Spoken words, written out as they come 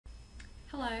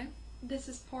Hello, this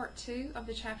is part 2 of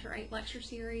the Chapter 8 lecture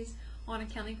series on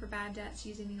accounting for bad debts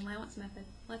using the allowance method.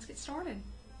 Let's get started.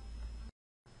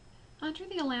 Under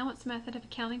the allowance method of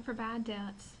accounting for bad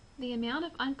debts, the amount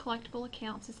of uncollectible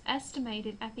accounts is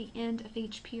estimated at the end of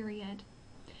each period.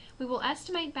 We will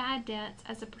estimate bad debts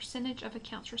as a percentage of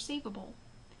accounts receivable.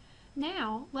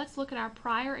 Now, let's look at our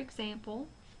prior example.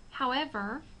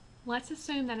 However, let's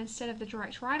assume that instead of the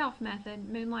direct write-off method,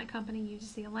 Moonlight Company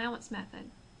uses the allowance method.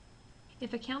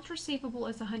 If accounts receivable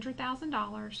is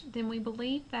 $100,000, then we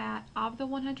believe that of the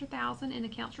 $100,000 in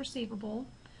accounts receivable,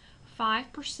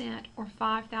 5% or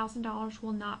 $5,000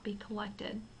 will not be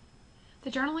collected.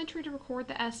 The journal entry to record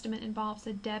the estimate involves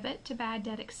a debit to bad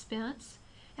debt expense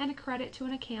and a credit to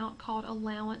an account called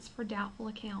Allowance for Doubtful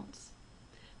Accounts.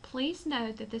 Please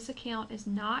note that this account is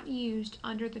not used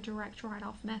under the direct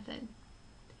write-off method.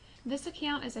 This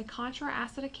account is a contra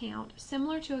asset account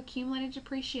similar to accumulated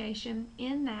depreciation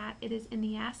in that it is in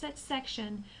the assets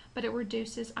section, but it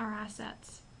reduces our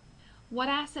assets. What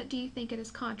asset do you think it is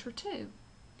contra to?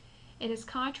 It is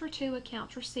contra to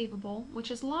accounts receivable, which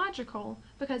is logical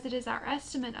because it is our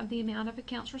estimate of the amount of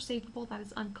accounts receivable that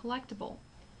is uncollectible.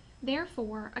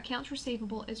 Therefore, accounts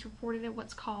receivable is reported at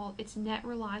what's called its net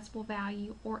realizable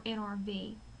value, or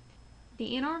NRV.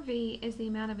 The NRV is the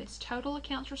amount of its total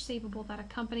accounts receivable that a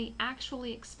company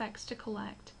actually expects to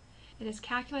collect. It is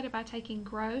calculated by taking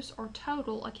gross or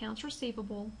total accounts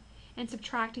receivable and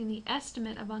subtracting the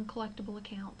estimate of uncollectible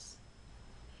accounts.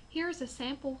 Here is a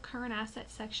sample current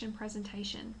assets section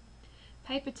presentation.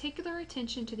 Pay particular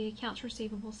attention to the accounts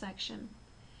receivable section.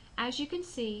 As you can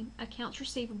see, accounts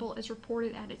receivable is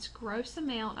reported at its gross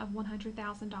amount of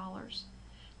 $100,000.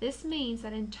 This means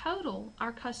that in total,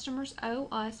 our customers owe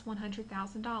us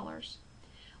 $100,000.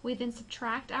 We then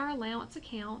subtract our allowance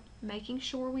account, making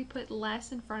sure we put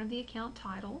less in front of the account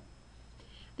title.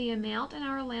 The amount in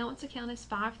our allowance account is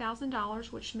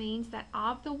 $5,000, which means that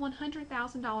of the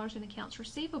 $100,000 in accounts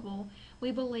receivable,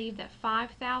 we believe that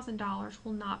 $5,000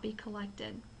 will not be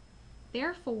collected.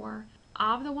 Therefore,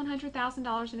 of the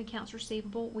 $100,000 in accounts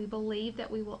receivable, we believe that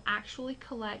we will actually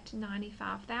collect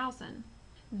 $95,000.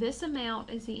 This amount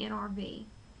is the NRV.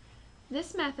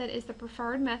 This method is the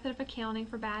preferred method of accounting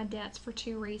for bad debts for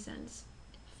two reasons.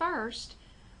 First,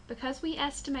 because we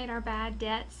estimate our bad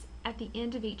debts at the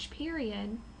end of each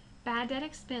period, bad debt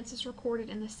expense is recorded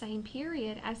in the same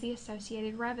period as the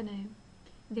associated revenue.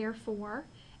 Therefore,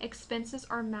 expenses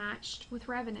are matched with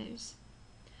revenues.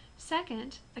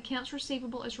 Second, accounts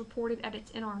receivable is reported at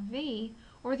its NRV,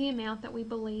 or the amount that we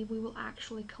believe we will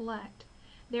actually collect.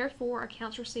 Therefore,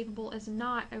 accounts receivable is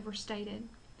not overstated.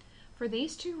 For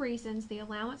these two reasons, the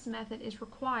allowance method is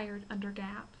required under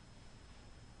GAAP.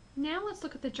 Now let's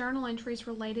look at the journal entries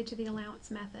related to the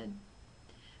allowance method.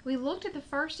 We looked at the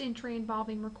first entry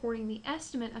involving recording the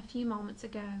estimate a few moments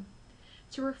ago.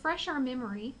 To refresh our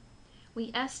memory,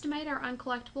 we estimate our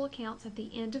uncollectible accounts at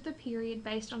the end of the period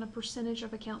based on a percentage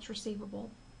of accounts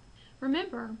receivable.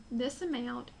 Remember, this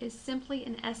amount is simply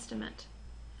an estimate.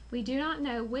 We do not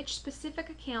know which specific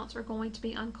accounts are going to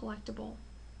be uncollectible.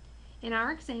 In our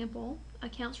example,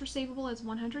 accounts receivable is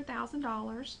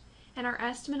 $100,000 and our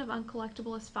estimate of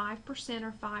uncollectible is 5%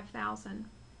 or $5,000.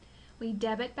 We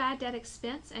debit bad debt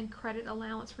expense and credit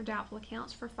allowance for doubtful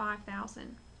accounts for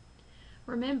 $5,000.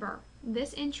 Remember,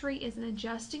 this entry is an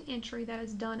adjusting entry that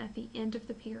is done at the end of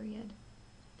the period.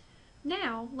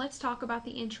 Now, let's talk about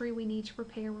the entry we need to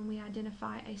prepare when we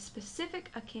identify a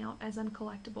specific account as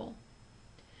uncollectible.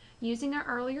 Using our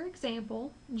earlier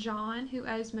example, John, who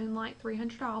owes Moonlight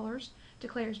 $300,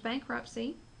 declares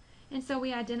bankruptcy, and so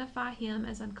we identify him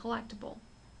as uncollectible.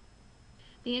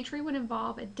 The entry would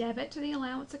involve a debit to the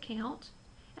allowance account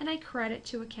and a credit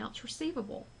to accounts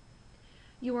receivable.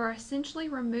 You are essentially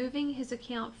removing his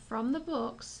account from the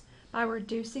books by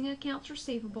reducing accounts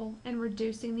receivable and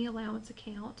reducing the allowance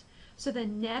account, so the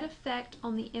net effect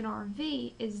on the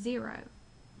NRV is zero.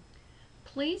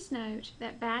 Please note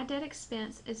that bad debt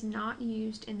expense is not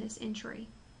used in this entry.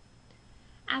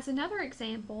 As another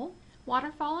example,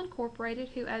 Waterfall Incorporated,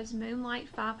 who owes Moonlight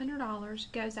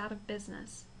 $500, goes out of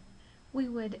business. We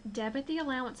would debit the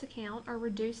allowance account or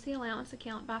reduce the allowance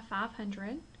account by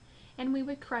 $500, and we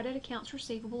would credit accounts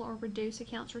receivable or reduce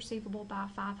accounts receivable by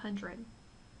 $500.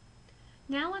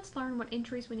 Now let's learn what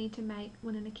entries we need to make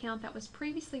when an account that was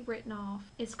previously written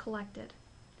off is collected.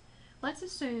 Let's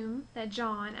assume that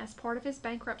John, as part of his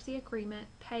bankruptcy agreement,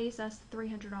 pays us the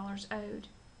 $300 owed.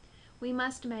 We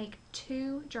must make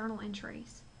two journal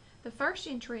entries. The first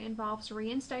entry involves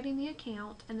reinstating the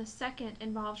account, and the second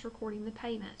involves recording the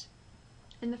payment.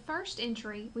 In the first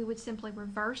entry, we would simply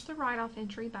reverse the write-off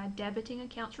entry by debiting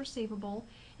accounts receivable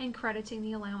and crediting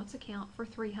the allowance account for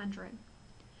 $300.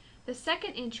 The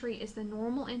second entry is the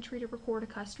normal entry to record a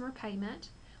customer payment,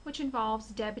 which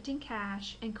involves debiting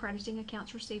cash and crediting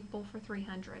accounts receivable for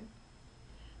 $300.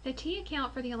 The T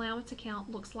account for the allowance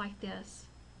account looks like this.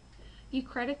 You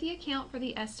credit the account for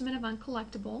the estimate of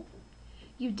uncollectible.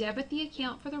 You debit the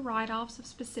account for the write-offs of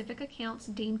specific accounts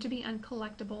deemed to be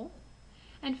uncollectible.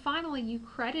 And finally, you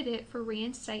credit it for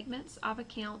reinstatements of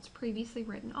accounts previously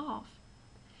written off.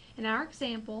 In our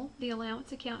example, the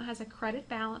allowance account has a credit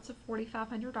balance of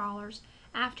 $4,500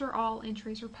 after all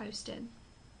entries are posted.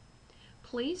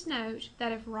 Please note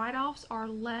that if write-offs are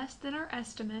less than our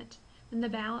estimate, then the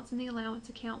balance in the allowance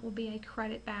account will be a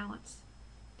credit balance.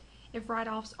 If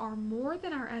write-offs are more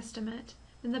than our estimate,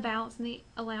 then the balance in the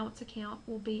allowance account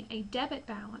will be a debit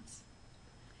balance.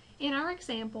 In our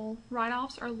example,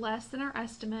 write-offs are less than our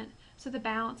estimate, so the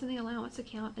balance in the allowance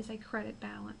account is a credit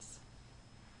balance.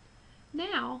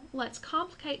 Now, let's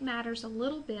complicate matters a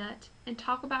little bit and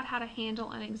talk about how to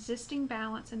handle an existing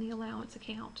balance in the allowance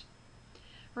account.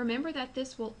 Remember that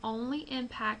this will only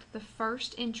impact the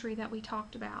first entry that we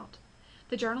talked about.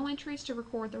 The journal entries to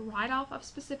record the write-off of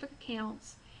specific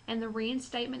accounts and the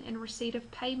reinstatement and receipt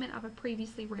of payment of a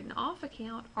previously written off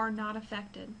account are not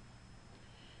affected.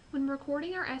 When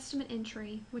recording our estimate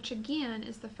entry, which again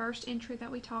is the first entry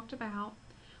that we talked about,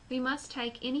 we must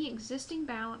take any existing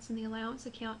balance in the allowance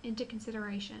account into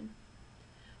consideration.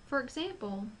 For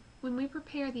example, when we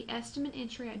prepare the estimate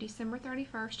entry at December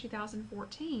 31st,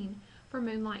 2014 for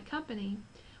Moonlight Company,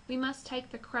 we must take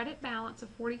the credit balance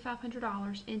of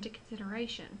 $4,500 into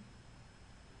consideration.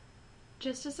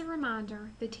 Just as a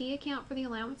reminder, the T account for the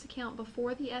allowance account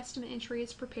before the estimate entry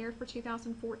is prepared for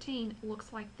 2014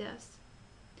 looks like this.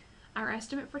 Our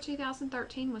estimate for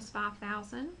 2013 was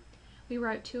 $5,000. We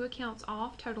wrote 2 accounts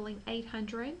off totaling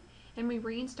 $800, and we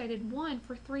reinstated 1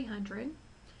 for $300,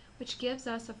 which gives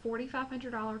us a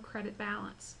 $4,500 credit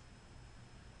balance.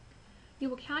 You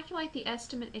will calculate the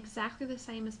estimate exactly the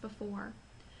same as before.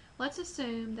 Let's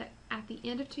assume that at the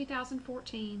end of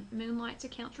 2014, Moonlight's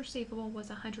accounts receivable was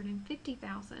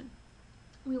 $150,000.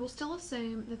 We will still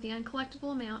assume that the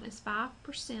uncollectible amount is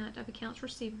 5% of accounts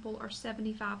receivable, or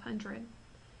 $7,500.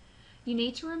 You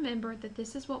need to remember that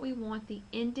this is what we want the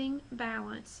ending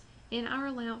balance in our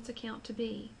allowance account to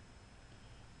be.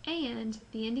 And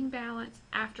the ending balance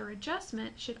after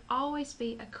adjustment should always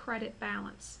be a credit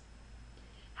balance.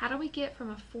 How do we get from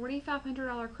a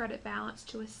 $4,500 credit balance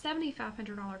to a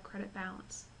 $7,500 credit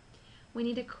balance? We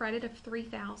need a credit of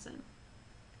 $3,000.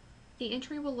 The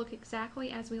entry will look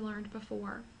exactly as we learned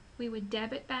before. We would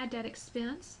debit bad debt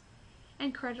expense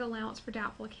and credit allowance for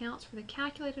doubtful accounts for the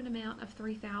calculated amount of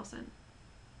 $3,000.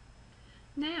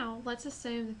 Now, let's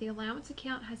assume that the allowance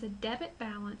account has a debit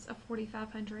balance of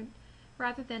 $4,500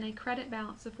 rather than a credit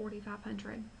balance of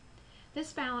 $4,500.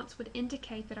 This balance would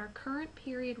indicate that our current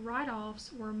period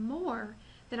write-offs were more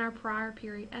than our prior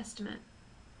period estimate.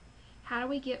 How do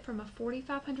we get from a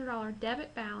 $4,500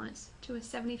 debit balance to a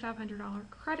 $7,500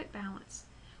 credit balance?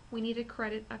 We need a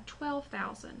credit of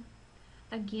 $12,000.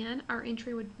 Again, our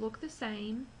entry would look the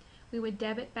same. We would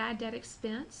debit bad debt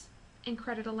expense and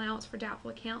credit allowance for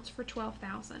doubtful accounts for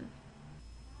 $12,000.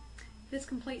 This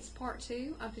completes part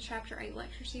 2 of the Chapter 8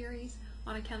 lecture series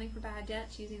on accounting for bad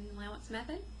debts using the allowance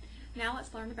method. Now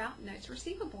let's learn about notes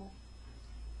receivable.